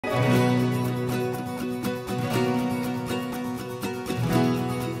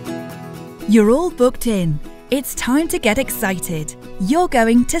You're all booked in. It's time to get excited. You're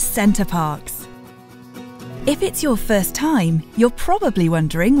going to Center Parcs. If it's your first time, you're probably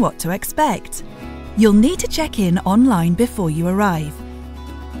wondering what to expect. You'll need to check in online before you arrive.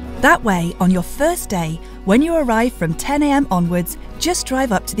 That way, on your first day, when you arrive from 10 AM onwards, just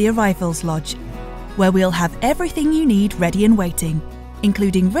drive up to the Arrivals Lodge, where we'll have everything you need ready and waiting,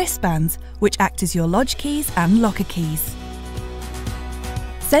 including wristbands, which act as your lodge keys and locker keys.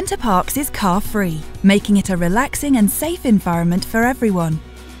 Center Parcs is car-free, making it a relaxing and safe environment for everyone,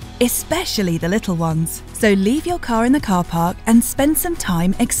 especially the little ones. So leave your car in the car park and spend some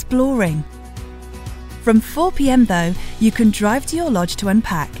time exploring. From 4 PM though, you can drive to your lodge to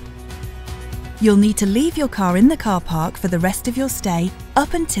unpack. You'll need to leave your car in the car park for the rest of your stay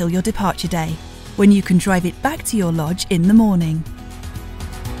up until your departure day, when you can drive it back to your lodge in the morning.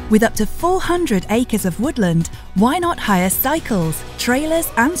 With up to 400 acres of woodland, why not hire cycles, trailers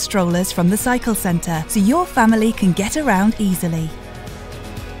and strollers from the cycle centre so your family can get around easily.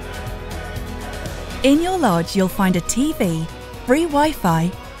 In your lodge you'll find a TV, free Wi-Fi,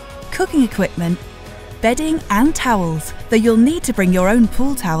 cooking equipment, bedding and towels, though you'll need to bring your own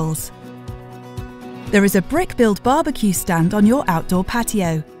pool towels. There is a brick-built barbecue stand on your outdoor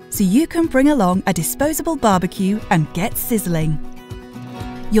patio, so you can bring along a disposable barbecue and get sizzling.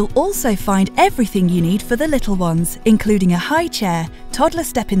 You'll also find everything you need for the little ones, including a high chair, toddler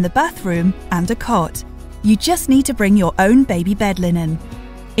step in the bathroom and a cot. You just need to bring your own baby bed linen.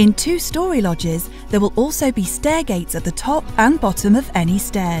 In 2-story lodges, there will also be stair gates at the top and bottom of any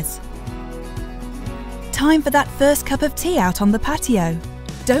stairs. Time for that first cup of tea out on the patio.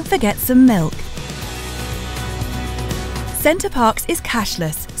 Don't forget some milk. Center Parcs is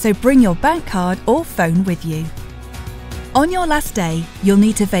cashless, so bring your bank card or phone with you. On your last day, you'll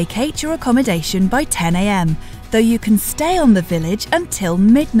need to vacate your accommodation by 10 AM, though you can stay on the village until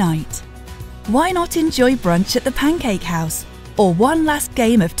midnight. Why not enjoy brunch at the Pancake House, or one last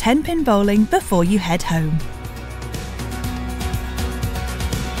game of 10-pin bowling before you head home?